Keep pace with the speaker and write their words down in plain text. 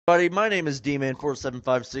Buddy, my name is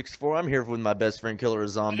Dman47564. I'm here with my best friend Killer of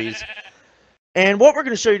Zombies. And what we're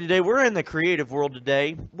going to show you today, we're in the creative world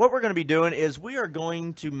today. What we're going to be doing is we are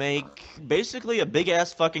going to make basically a big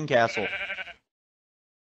ass fucking castle. We're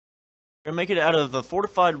going to make it out of a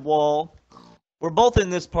fortified wall. We're both in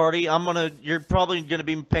this party. You're probably going to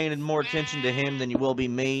be paying more attention to him than you will be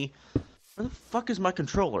me. Where the fuck is my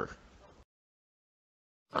controller?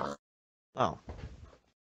 Oh.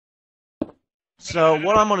 So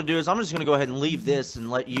what I'm going to do is I'm just going to go ahead and leave this and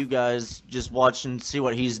let you guys just watch and see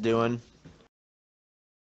what he's doing.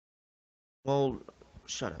 Well,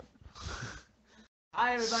 shut up.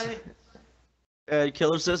 Hi, everybody.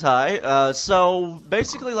 Killer says hi. So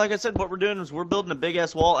basically, like I said, what we're doing is we're building a big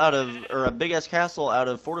ass wall or a big ass castle out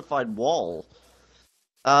of fortified wall.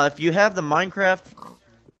 If you have the Minecraft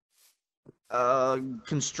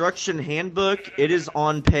construction handbook, it is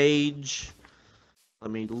on page. Let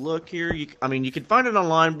me look here. You can find it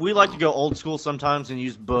online. We like to go old school sometimes and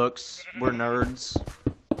use books. We're nerds.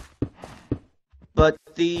 But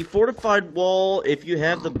the fortified wall, if you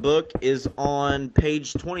have the book, is on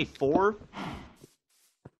page 24.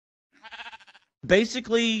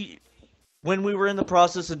 Basically, when we were in the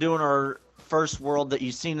process of doing our first world that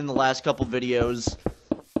you've seen in the last couple videos,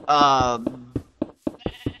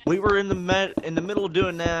 we were in the middle of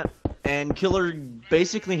doing that, and Killer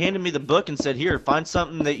basically handed me the book and said, "Here, find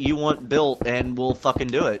something that you want built, and we'll fucking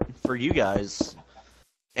do it for you guys."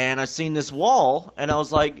 And I seen this wall, and I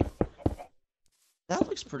was like, that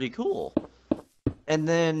looks pretty cool. And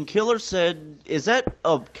then Killer said, "Is that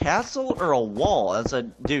a castle or a wall?" I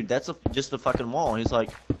said, "Dude, that's just a fucking wall." And he's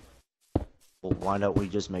like, "Well, why don't we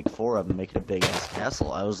just make 4 of them and make it a big ass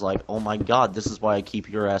castle?" I was like, "Oh my god, this is why I keep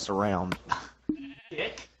your ass around."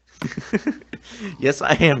 Yes,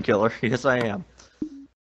 I am, Killer. Yes, I am.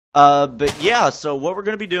 But yeah, so what we're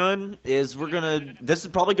gonna be doing is this is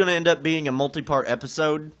probably gonna end up being a multi-part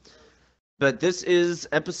episode. But this is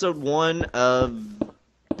episode 1 of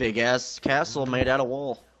big ass castle made out of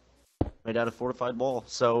wall. Made out of fortified wall.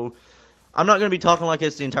 So I'm not gonna be talking like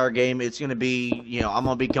this the entire game. It's gonna be, I'm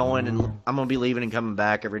gonna be going and I'm gonna be leaving and coming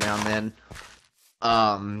back every now and then.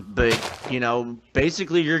 But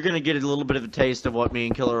basically you're gonna get a little bit of a taste of what me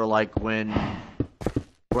and Killer are like when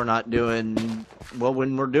we're not doing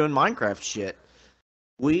when we're doing Minecraft shit.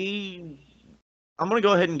 I'm gonna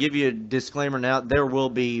go ahead and give you a disclaimer now. There will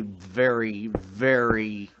be very,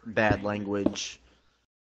 very bad language.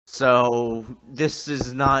 So this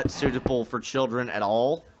is not suitable for children at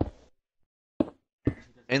all.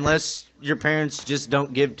 Unless your parents just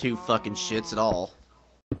don't give 2 fucking shits at all.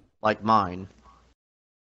 Like mine.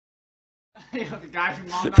 The guy from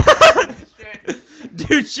Mom.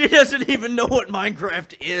 Dude, she doesn't even know what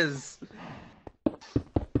Minecraft is.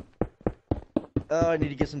 I need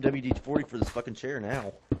to get some WD-40 for this fucking chair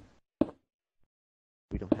now.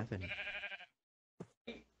 We don't have any.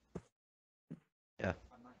 Yeah.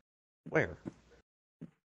 Where?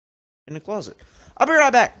 In the closet. I'll be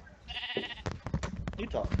right back. You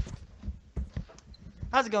talk.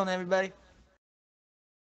 How's it going, everybody?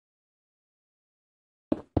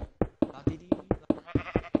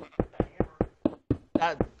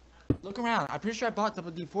 Look around. I'm pretty sure I bought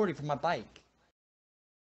WD-40 for my bike.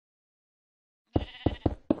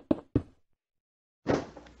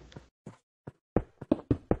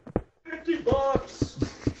 $50.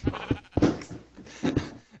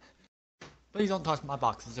 Please don't toss my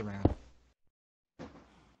boxes around.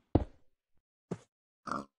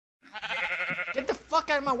 Get the fuck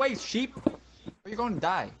out of my way, sheep! Or you're going to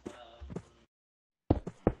die.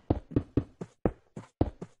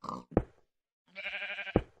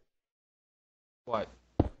 What?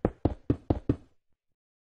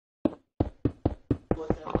 What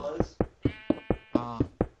that was?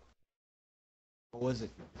 What was it?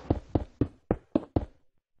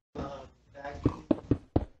 Vacuum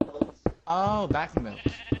belts. Oh, vacuum belts.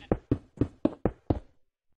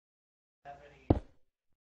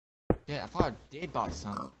 Yeah, I thought I did buy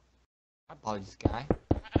some. I bought this guy.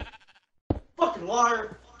 Fucking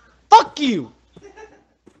liar! Fuck you!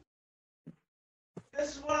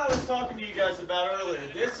 This is what I was talking to you guys about earlier.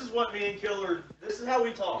 This is what me and Killer, this is how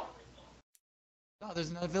we talk. Oh, there's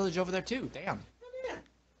another village over there too. Damn. Yeah.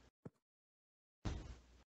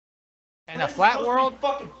 And a flat world?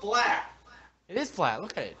 Fucking flat. It is flat.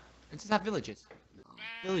 Look at it. It doesn't have villages.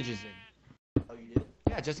 Villages in. Oh, you did?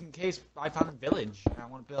 Yeah, just in case I found a village and I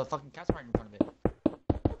want to build a fucking castle right in front of it.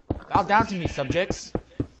 Bow down to me, subjects.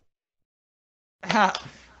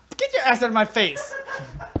 Get your ass out of my face.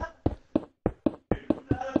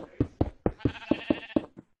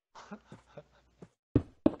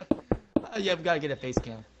 Yeah, we gotta get a face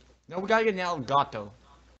cam. No, we gotta get an Elgato.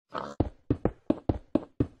 Hey,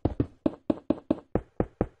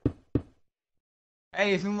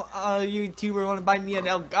 if a YouTuber want to buy me an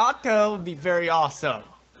Elgato, it would be very awesome.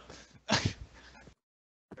 Here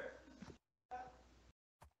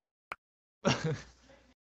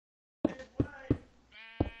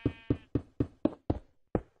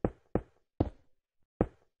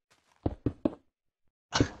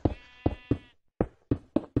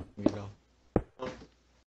you go.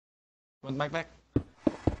 Want the mic back?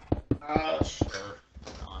 Sure.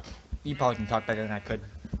 You probably can talk better than I could.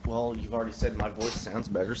 Well, you've already said my voice sounds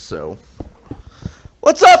better, so.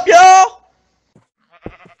 What's up, y'all?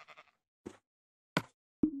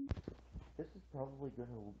 This is probably gonna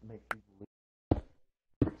make people leave.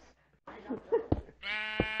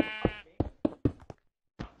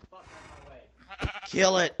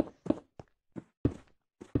 Kill it.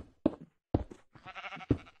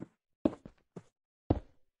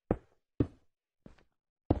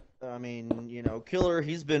 I mean, you know, Killer,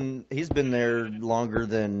 he's been there longer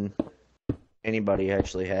than anybody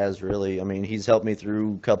actually has, really. I mean, he's helped me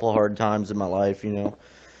through a couple hard times in my life, you know.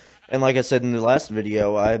 And like I said in the last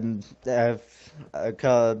video, about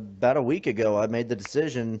a week ago, I made the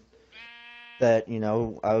decision that, you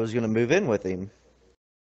know, I was going to move in with him.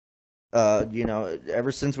 You know,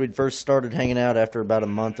 ever since we'd first started hanging out after about a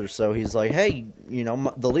month or so, he's like, hey, you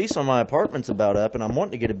know, the lease on my apartment's about up and I'm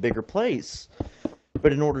wanting to get a bigger place.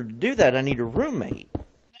 But in order to do that, I need a roommate.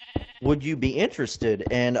 Would you be interested?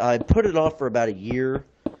 And I put it off for about a year.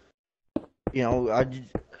 You know,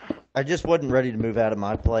 I just wasn't ready to move out of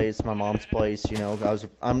my place, my mom's place. You know,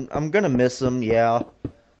 I'm gonna miss him, yeah.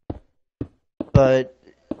 But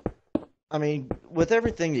I mean, with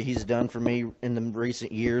everything that he's done for me in the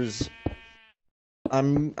recent years,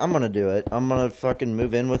 I'm gonna do it. I'm gonna fucking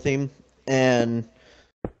move in with him, and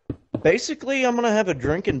basically, I'm gonna have a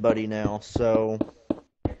drinking buddy now. So,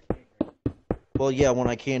 well, yeah, when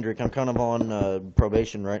I can drink, I'm kind of on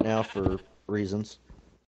probation right now for reasons.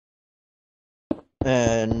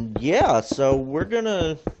 And yeah, so we're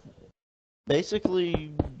gonna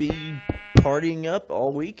basically be partying up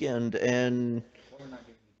all weekend, and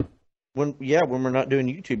when we're not doing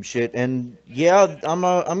YouTube shit. And yeah, I'm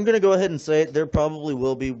gonna go ahead and say it. There probably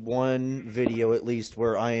will be one video at least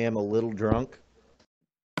where I am a little drunk.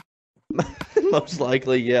 Most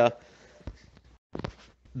likely, yeah.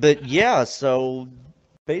 But yeah, so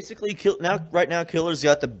basically, right now, Killer's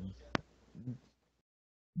got the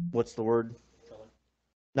what's the word?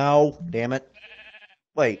 No, damn it.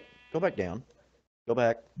 Wait, go back down. Go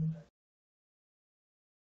back.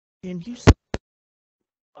 Can you?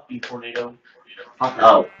 Fucking tornado.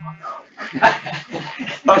 Oh.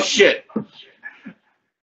 Oh shit.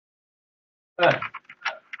 There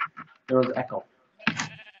was echo.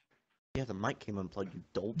 Yeah, the mic came unplugged, you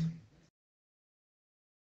dolt.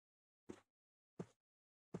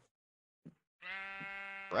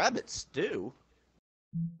 Rabbit stew?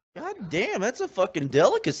 God damn, that's a fucking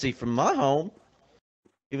delicacy from my home.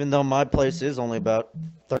 Even though my place is only about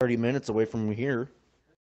 30 minutes away from here.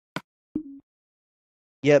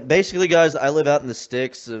 Yeah, basically, guys, I live out in the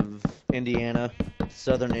sticks of Indiana,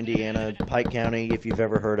 southern Indiana, Pike County, if you've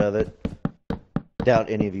ever heard of it. Doubt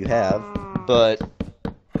any of you have. But,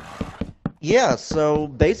 yeah, so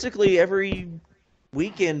basically every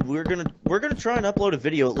weekend we're gonna try and upload a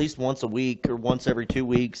video at least once a week or once every 2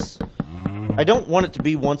 weeks. I don't want it to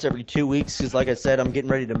be once every 2 weeks because, like I said, I'm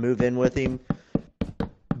getting ready to move in with him.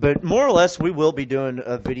 But more or less, we will be doing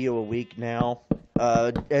a video a week now.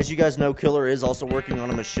 As you guys know, Killer is also working on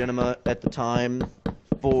a machinima at the time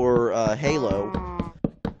for Halo,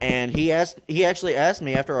 and he actually asked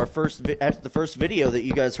me after the first video that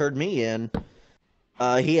you guys heard me in.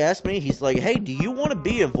 He asked me, he's like, "Hey, do you want to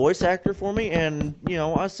be a voice actor for me?" And you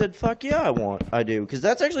know, I said, "Fuck yeah, I do," because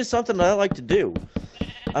that's actually something that I like to do.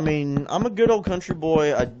 I mean, I'm a good old country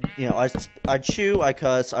boy. I chew, I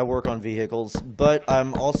cuss, I work on vehicles, but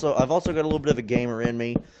I've also got a little bit of a gamer in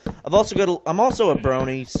me. I'm also a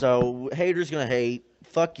brony, so haters gonna hate.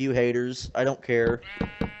 Fuck you, haters. I don't care.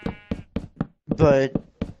 But,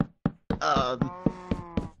 I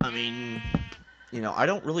mean, you know, I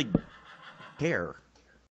don't really care.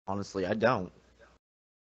 Honestly, I don't.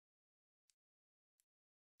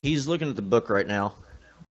 He's looking at the book right now.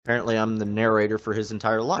 Apparently, I'm the narrator for his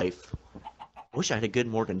entire life. Wish I had a good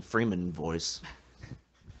Morgan Freeman voice.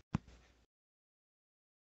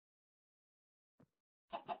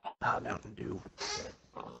 Ah, Mountain Dew.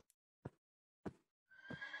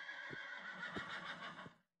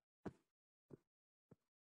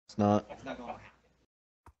 It's not. It's not going to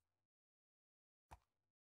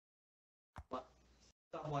happen.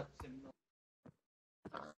 Somewhat similar.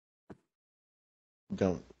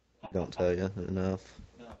 Don't. Don't tell you enough.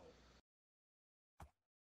 No.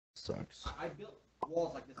 Sucks. I built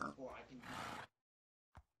walls like this before. I can.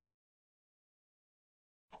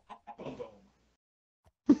 Boom, boom.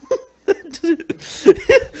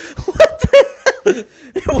 What the hell?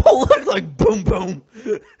 It won't look like boom boom.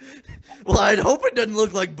 Well, I'd hope it doesn't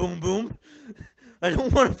look like boom boom. I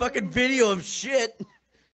don't want a fucking video of shit.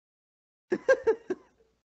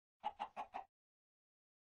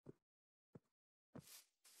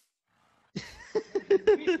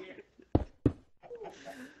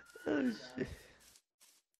 Oh, shit.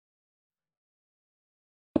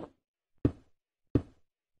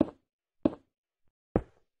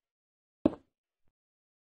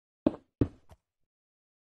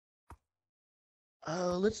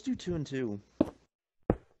 Let's do 2 and 2.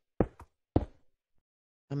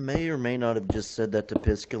 I may or may not have just said that to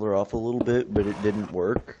piss Killer off a little bit, but it didn't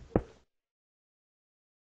work.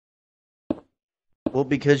 Well,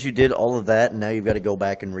 because you did all of that, and now you've got to go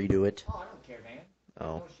back and redo it. Oh, I don't care, man.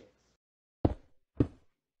 Oh.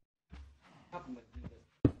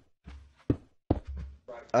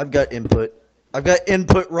 I've got input. I've got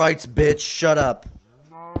input rights, bitch. Shut up.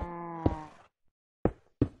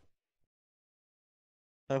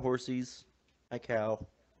 Hi, horsies. Hi, cow.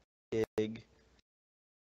 Pig.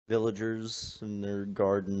 Villagers and their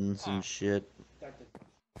gardens and shit.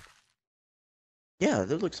 Yeah,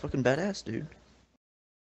 that looks fucking badass, dude.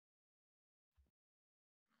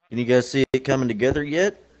 Can you guys see it coming together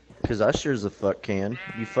yet? Because I sure as the fuck can.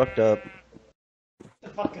 You fucked up. The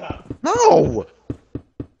fuck up. No!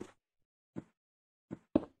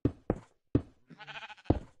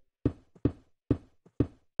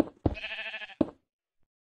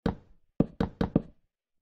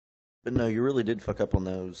 But no, you really did fuck up on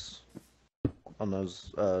those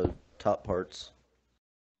top parts.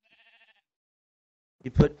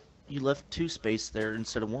 You left 2 space there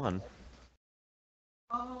instead of 1.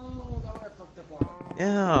 Oh, that I fucked up.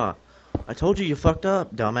 Yeah, I told you fucked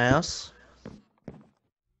up, dumbass.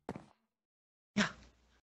 Yeah.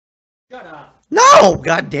 Shut up. No,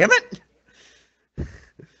 god damn it.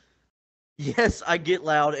 Yes, I get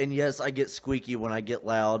loud, and yes, I get squeaky when I get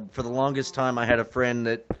loud. For the longest time, I had a friend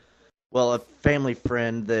that, well, a family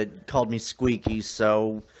friend that called me Squeaky,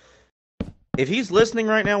 so if he's listening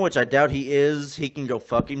right now, which I doubt he is, he can go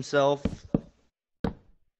fuck himself.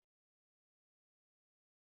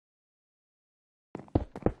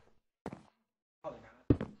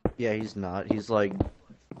 Yeah, he's not. He's like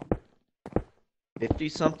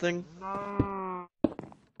 50-something.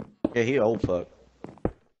 Yeah, he old fuck.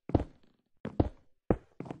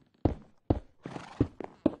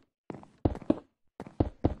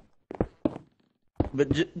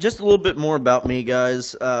 But just a little bit more about me,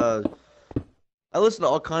 guys. I listen to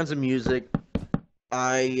all kinds of music.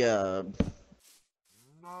 I'll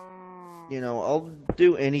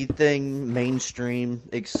do anything mainstream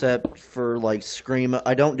except for, like, Screamo.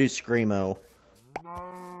 I don't do Screamo.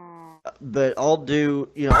 But I'll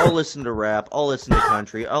listen to rap, I'll listen to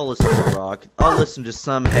country, I'll listen to rock, I'll listen to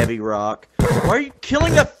some heavy rock. Why are you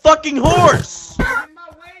killing a fucking horse? In my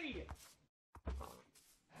way.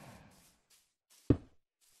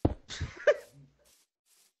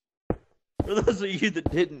 For those of you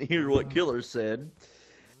that didn't hear what Killer said,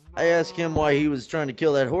 I asked him why he was trying to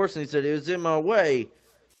kill that horse, and he said, it was in my way.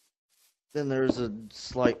 Then there's a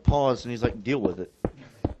slight pause, and he's like, deal with it.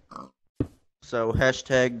 So,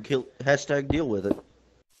 hashtag deal with it.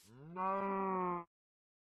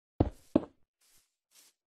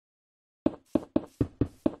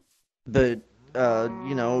 But,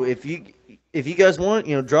 if you guys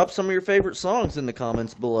want, drop some of your favorite songs in the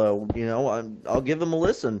comments below. I'll give them a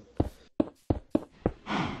listen.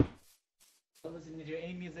 Listen to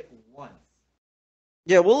any music once.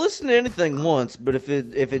 Yeah, we'll listen to anything once, but if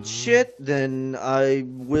it's shit, then I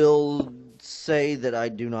will say that I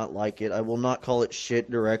do not like it. I will not call it shit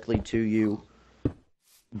directly to you.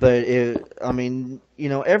 But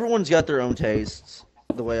everyone's got their own tastes.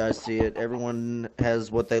 The way I see it, everyone has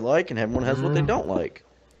what they like, and everyone has what they don't like.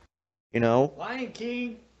 Lion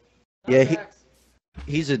King. Yeah,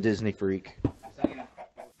 he's a Disney freak.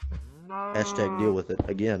 Hashtag deal with it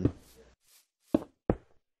again.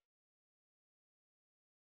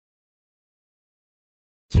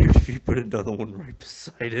 Dude, if you put another one right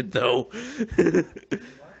beside it, though.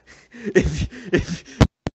 if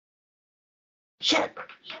Shit.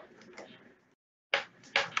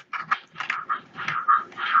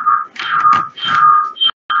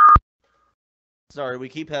 Sorry, we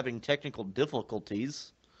keep having technical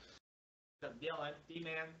difficulties. Dylan,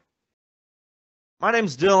 D-Man. My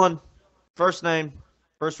name's Dylan. First name,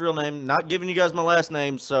 first real name. Not giving you guys my last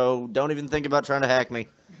name, so don't even think about trying to hack me.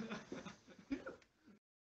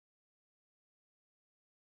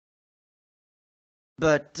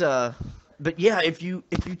 But yeah, if you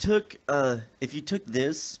took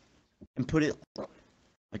this and put it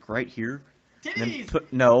like right here, and then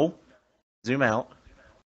Titties! zoom out.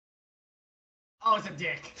 Oh, it's a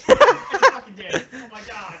dick. It's a fucking dick. Oh my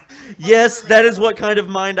god. Yes, that is what kind of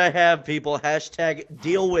mind I have, people. Hashtag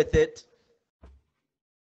deal with it.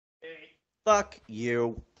 Hey. Fuck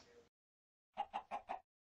you.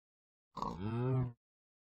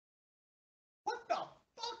 What the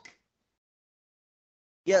fuck?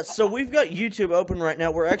 Yeah, so we've got YouTube open right now.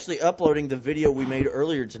 We're actually uploading the video we made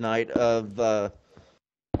earlier tonight of,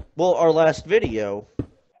 well, our last video.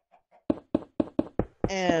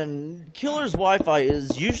 And Killer's Wi-Fi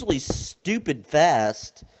is usually stupid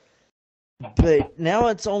fast, but now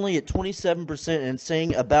it's only at 27% and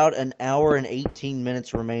saying about an hour and 18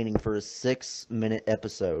 minutes remaining for a 6-minute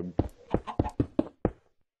episode.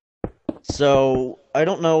 So, I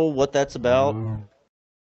don't know what that's about.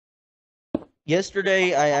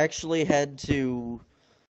 Yesterday, I actually had to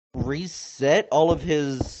reset all of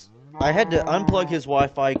his... I had to unplug his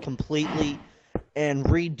Wi-Fi completely and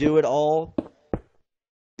redo it all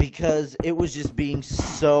because it was just being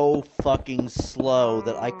so fucking slow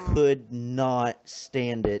that I could not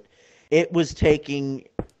stand it. It was taking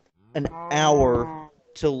an hour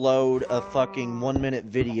to load a fucking 1-minute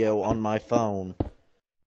video on my phone.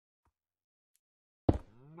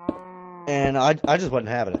 And I just wasn't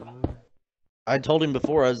having it. I told him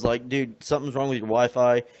before, I was like, dude, something's wrong with your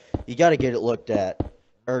Wi-Fi. You gotta get it looked at.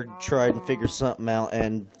 Or try and figure something out.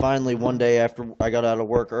 And finally, one day after I got out of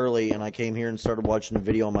work early and I came here and started watching a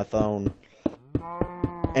video on my phone,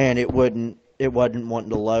 and it wasn't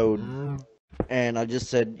wanting to load. And I just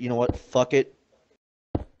said, you know what, fuck it.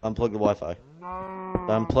 Unplug the Wi-Fi.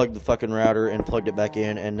 I unplugged the fucking router and plugged it back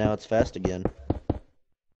in, and now it's fast again.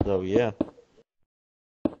 So, yeah.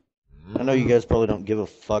 I know you guys probably don't give a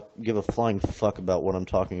flying fuck about what I'm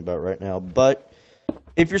talking about right now, but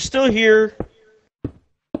if you're still here,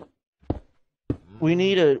 we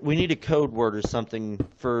need a code word or something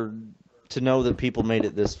to know that people made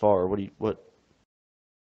it this far. What?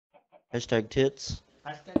 Hashtag tits?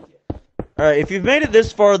 Hashtag tits. Alright, if you've made it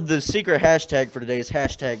this far, the secret hashtag for today is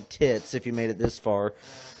hashtag tits, if you made it this far.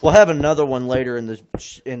 We'll have another one later in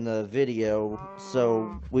the video,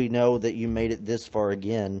 so we know that you made it this far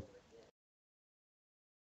again.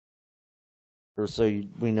 Or so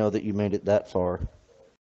we know that you made it that far.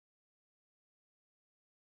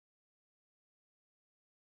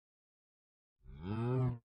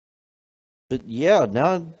 But yeah,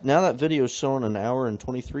 now that video is showing an hour and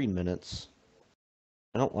 23 minutes.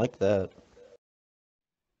 I don't like that.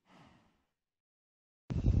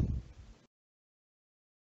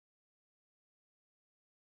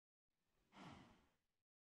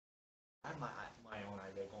 I have my own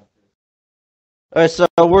idea going through. Alright, so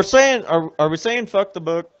we're saying, are we saying fuck the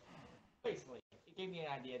book? Basically, it gave me an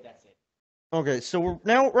idea, that's it. Okay, so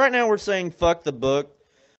right now we're saying fuck the book.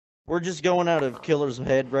 We're just going out of Killer's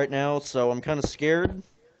head right now, so I'm kind of scared.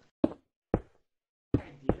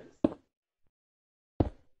 Ideas?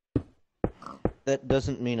 That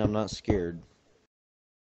doesn't mean I'm not scared.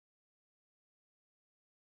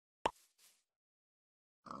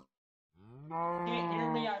 Can't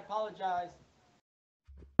hear me, I apologize.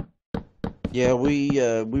 Yeah, we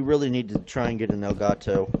really need to try and get an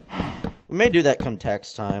Elgato. We may do that come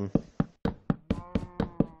tax time.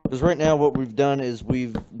 Because right now what we've done is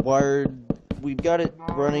we've got it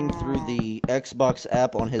running through the Xbox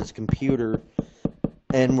app on his computer,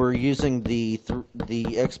 and we're using the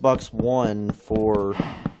Xbox One for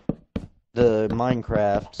the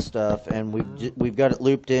Minecraft stuff, and we've got it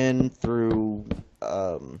looped in through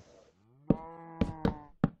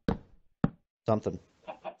something.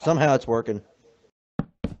 Somehow it's working.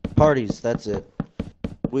 Parties, that's it.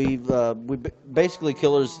 We basically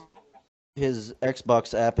his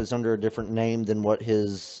Xbox app is under a different name than what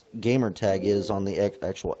his gamer tag is on the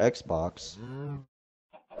actual Xbox.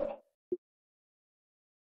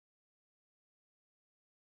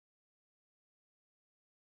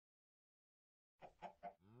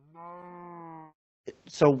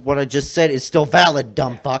 So what I just said is still valid,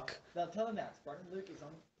 dumb fuck. Now tell him that. Spartan Luke is on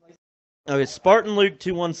place. Okay, Spartan Luke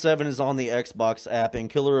 217 is on the Xbox app, and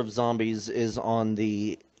Killer of Zombies is on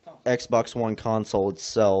the Xbox One console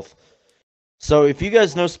itself. So if you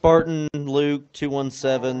guys know Spartan Luke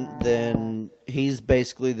 217, then he's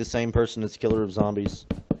basically the same person as Killer of Zombies.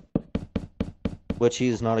 Which he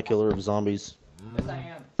is not a killer of zombies. Yes, I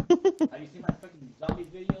am. Have you seen my fucking zombie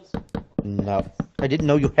videos? No. I didn't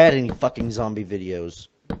know you had any fucking zombie videos.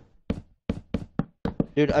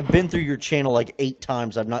 Dude, I've been through your channel like 8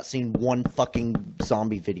 times. I've not seen one fucking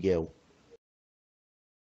zombie video.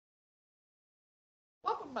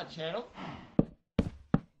 to my channel.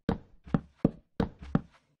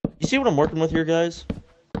 You see what I'm working with here, guys?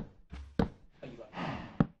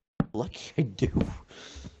 Lucky I do.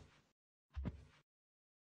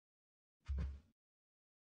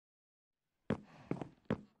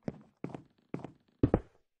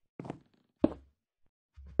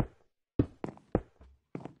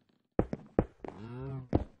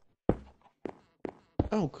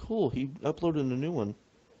 Oh, cool. He uploaded a new one.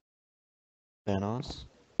 Thanos.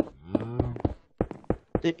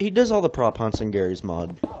 He does all the prop hunts in Gary's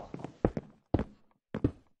mod.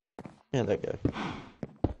 Yeah, that guy.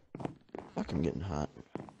 Fuck, I'm getting hot.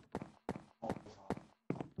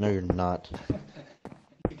 No, you're not.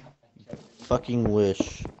 Fucking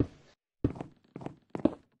wish.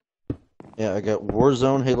 Yeah, I got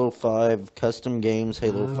Warzone, Halo 5, Custom Games,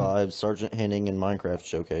 Halo 5, Sergeant Henning, and Minecraft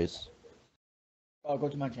Showcase. Oh, go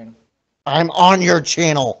to my channel. I'm on your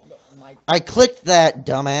channel! I clicked that,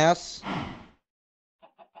 dumbass!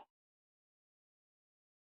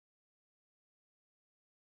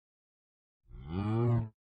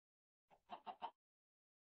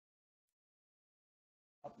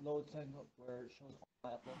 Upload thing where it shows all my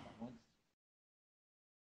uploads at once.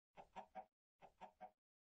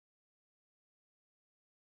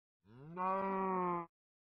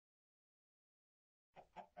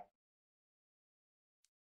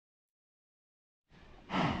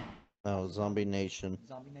 Oh, Zombie Nation.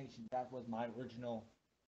 Zombie Nation, that was my original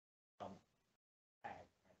tag.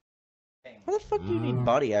 How the fuck do you need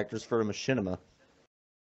body actors for a machinima?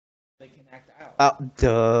 They can act out. Oh,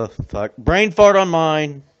 duh. Fuck. Brain fart on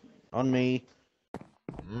mine. On me.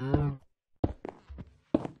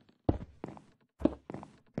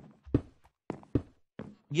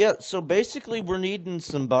 Yeah, so basically we're needing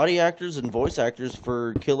some body actors and voice actors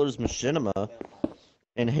for Killer's Machinima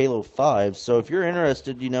in Halo 5. So if you're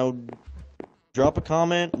interested, you know, drop a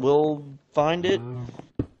comment, we'll find it,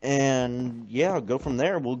 and yeah, go from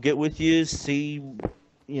there. We'll get with you, see,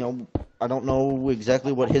 you know, I don't know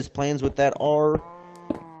exactly what his plans with that are.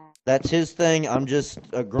 That's his thing. I'm just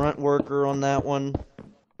a grunt worker on that one.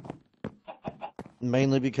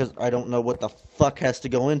 Mainly because I don't know what the fuck has to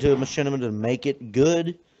go into a machinima to make it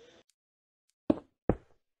good.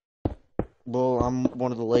 Well, I'm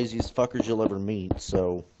one of the laziest fuckers you'll ever meet,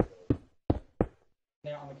 so...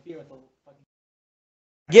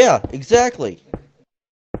 Yeah, exactly.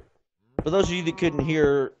 For those of you that couldn't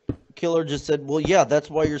hear, Killer just said, well, yeah,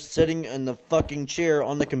 that's why you're sitting in the fucking chair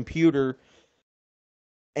on the computer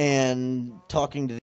and talking to